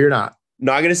 No, you're not.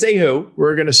 Not gonna say who.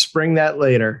 We're gonna spring that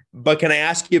later. But can I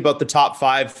ask you about the top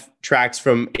 5 tracks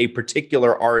from a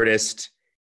particular artist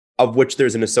of which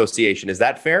there's an association. Is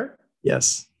that fair?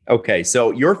 Yes. Okay.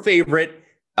 So your favorite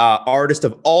artist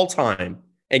of all time,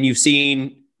 and you've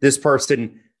seen this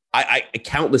person I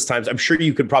countless times, I'm sure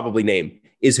you could probably name,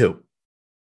 is who?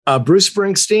 Bruce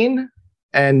Springsteen.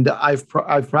 And I've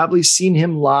probably seen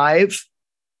him live.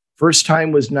 First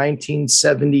time was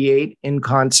 1978 in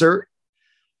concert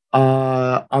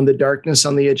on the Darkness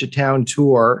on the Edge of Town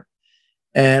tour.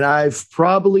 And I've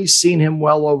probably seen him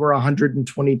well over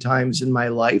 120 times in my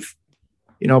life,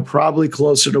 probably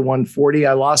closer to 140.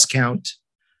 I lost count.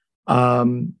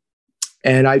 And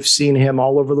I've seen him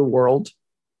all over the world.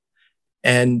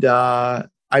 And I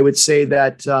would say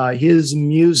that his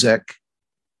music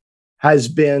has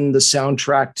been the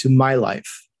soundtrack to my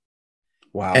life.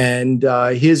 Wow. And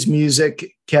his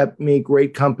music kept me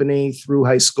great company through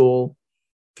high school,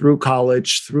 through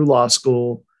college, through law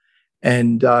school.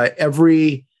 And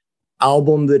every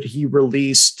album that he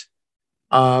released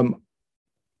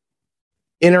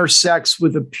intersects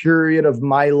with a period of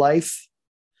my life.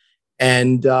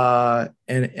 And I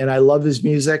love his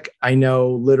music. I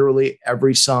know literally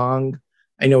every song.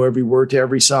 I know every word to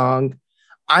every song.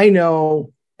 I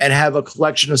know and have a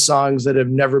collection of songs that have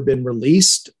never been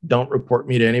released. Don't report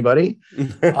me to anybody.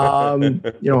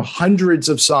 Hundreds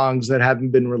of songs that haven't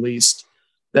been released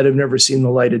that have never seen the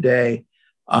light of day.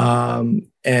 Pardon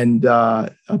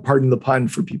the pun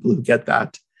for people who get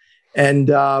that. And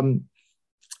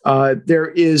there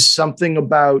is something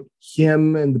about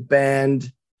him and the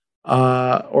band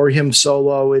or him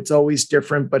solo. It's always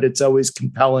different, but it's always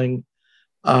compelling.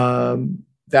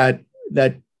 That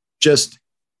just,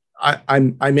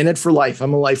 I'm in it for life.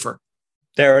 I'm a lifer.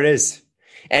 There it is.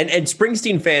 And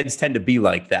Springsteen fans tend to be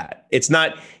like that.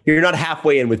 You're not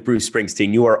halfway in with Bruce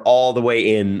Springsteen. You are all the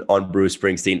way in on Bruce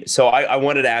Springsteen. So I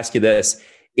wanted to ask you this.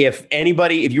 If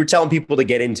you were telling people to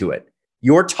get into it,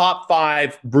 your top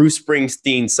 5 Bruce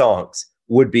Springsteen songs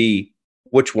would be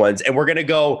which ones? And we're going to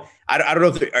go, I don't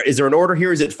know, is there an order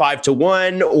here? Is it 5 to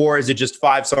 1 or is it just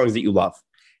 5 songs that you love?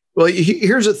 Well,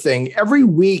 here's the thing. Every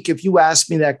week, if you ask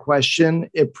me that question,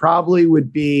 it probably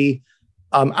would be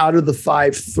out of the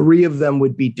 5, 3 of them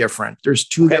would be different. There's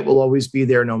 2 that will always be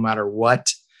there no matter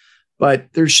what.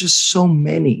 But there's just so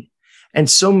many, and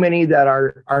so many that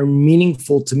are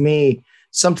meaningful to me.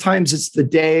 Sometimes it's the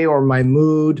day or my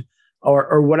mood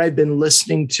or what I've been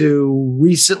listening to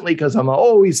recently, because I'm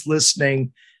always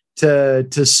listening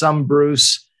to some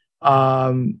Bruce.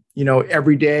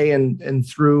 Every day and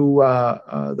through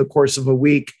the course of a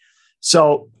week.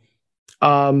 So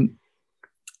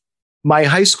my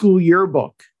high school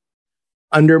yearbook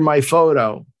under my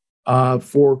photo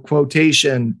for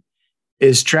quotation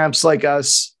is Tramps Like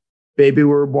Us, Baby We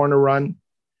Were Born to Run.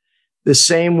 The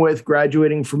same with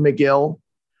graduating from McGill,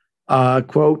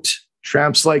 quote,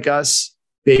 Tramps Like Us,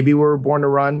 Baby We Were Born to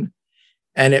Run.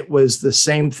 And it was the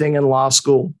same thing in law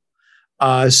school.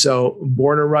 So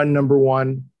Born to Run, number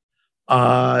 1,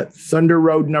 Thunder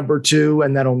Road, number 2,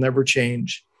 and that'll never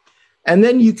change. And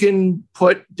then you can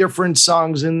put different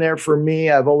songs in there. For me,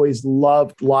 I've always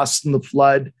loved Lost in the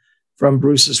Flood from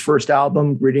Bruce's first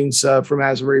album, Greetings from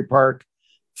Asbury Park.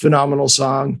 Phenomenal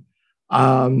song.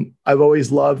 I've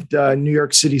always loved New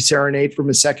York City Serenade from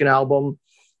his second album.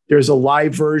 There's a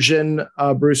live version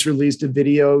Bruce released a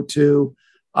video to,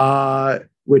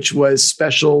 which was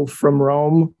Special from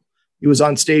Rome. He was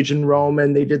on stage in Rome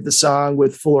and they did the song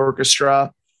with full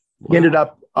orchestra. Wow. He ended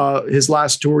up, his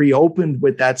last tour, he opened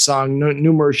with that song,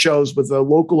 numerous shows with a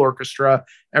local orchestra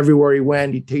everywhere he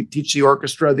went. He'd teach the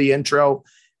orchestra the intro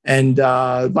and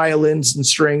violins and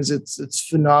strings. It's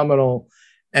phenomenal.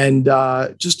 And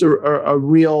just a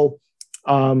real,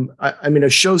 a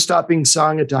show-stopping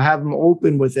song, and to have him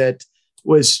open with it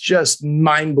was just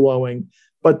mind-blowing.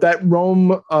 But that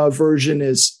Rome version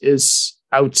is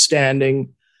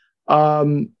outstanding.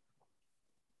 And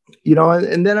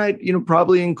then I,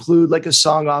 probably include like a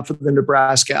song off of the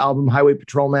Nebraska album, Highway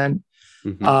Patrolman,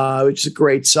 which is a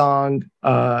great song.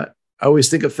 I always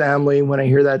think of family when I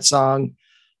hear that song.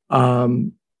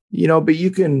 But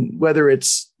you can, whether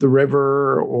it's The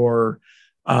River or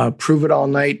Prove It All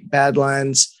Night,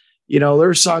 Badlands, there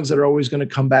are songs that are always going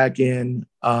to come back in.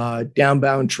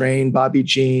 Downbound Train, Bobby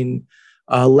Jean,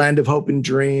 Land of Hope and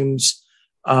Dreams.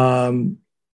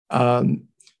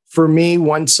 For me,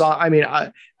 one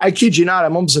song, I kid you not,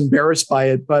 I'm almost embarrassed by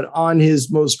it, but on his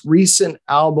most recent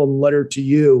album, Letter to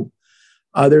You,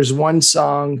 there's one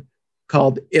song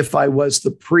called If I Was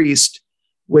the Priest,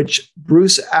 which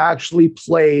Bruce actually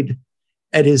played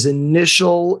at his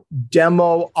initial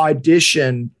demo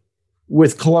audition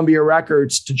with Columbia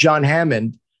Records to John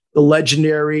Hammond, the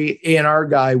legendary A&R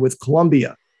guy with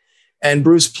Columbia. And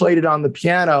Bruce played it on the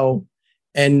piano.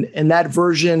 and that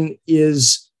version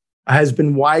has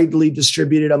been widely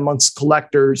distributed amongst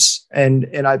collectors, and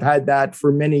I've had that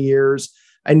for many years.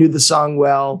 I knew the song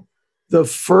well. The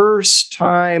first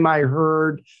time I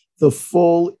heard the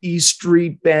full E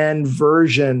Street Band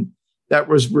version that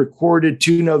was recorded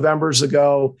 2 Novembers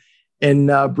ago in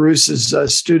Bruce's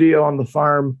studio on the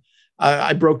farm,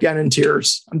 I broke down in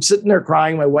tears. I'm sitting there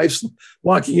crying. My wife's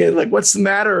walking in like, what's the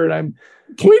matter? And I'm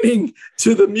pointing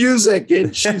to the music,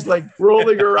 and she's like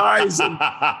rolling her eyes and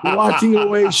walking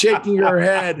away, shaking her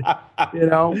head,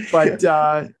 But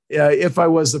If I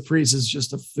Was the Priest is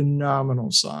just a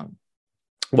phenomenal song.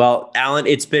 Well, Alan,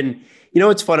 it's been,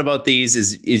 what's fun about these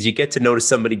is you get to notice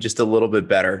somebody just a little bit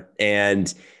better.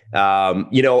 And,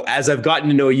 as I've gotten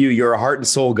to know you, you're a heart and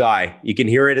soul guy. You can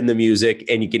hear it in the music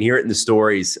and you can hear it in the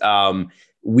stories.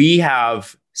 We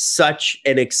have such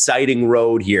an exciting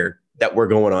road here that we're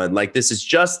going on. Like, this is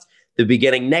just the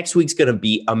beginning. Next week's going to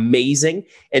be amazing.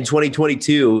 And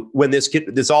 2022, when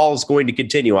this all is going to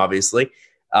continue, obviously,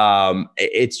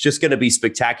 it's just going to be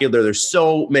spectacular. There's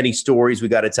so many stories we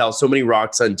got to tell, so many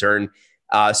rocks unturned.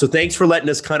 So thanks for letting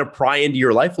us kind of pry into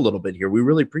your life a little bit here. We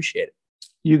really appreciate it.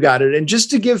 You got it. And just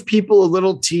to give people a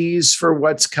little tease for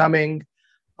what's coming,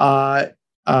 and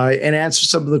answer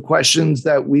some of the questions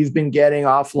that we've been getting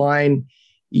offline.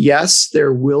 Yes,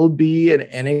 there will be an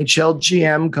NHL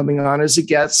GM coming on as a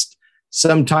guest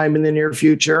sometime in the near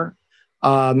future.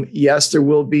 Yes, there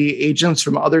will be agents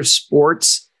from other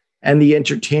sports and the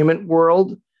entertainment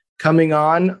world coming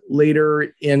on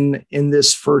later in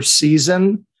this first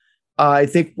season. I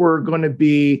think we're going to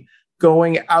be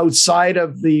going outside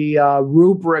of the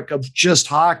rubric of just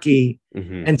hockey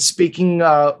and speaking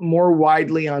more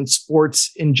widely on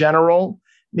sports in general,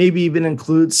 maybe even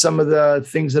include some of the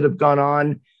things that have gone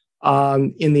on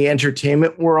in the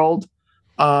entertainment world.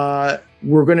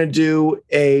 We're going to do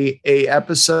a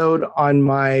episode on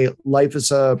my life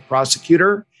as a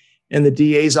prosecutor in the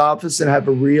DA's office and have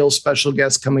a real special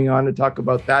guest coming on to talk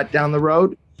about that down the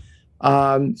road.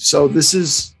 So this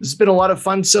has been a lot of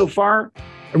fun so far.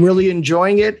 I'm really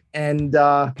enjoying it, and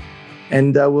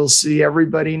we'll see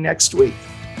everybody next week.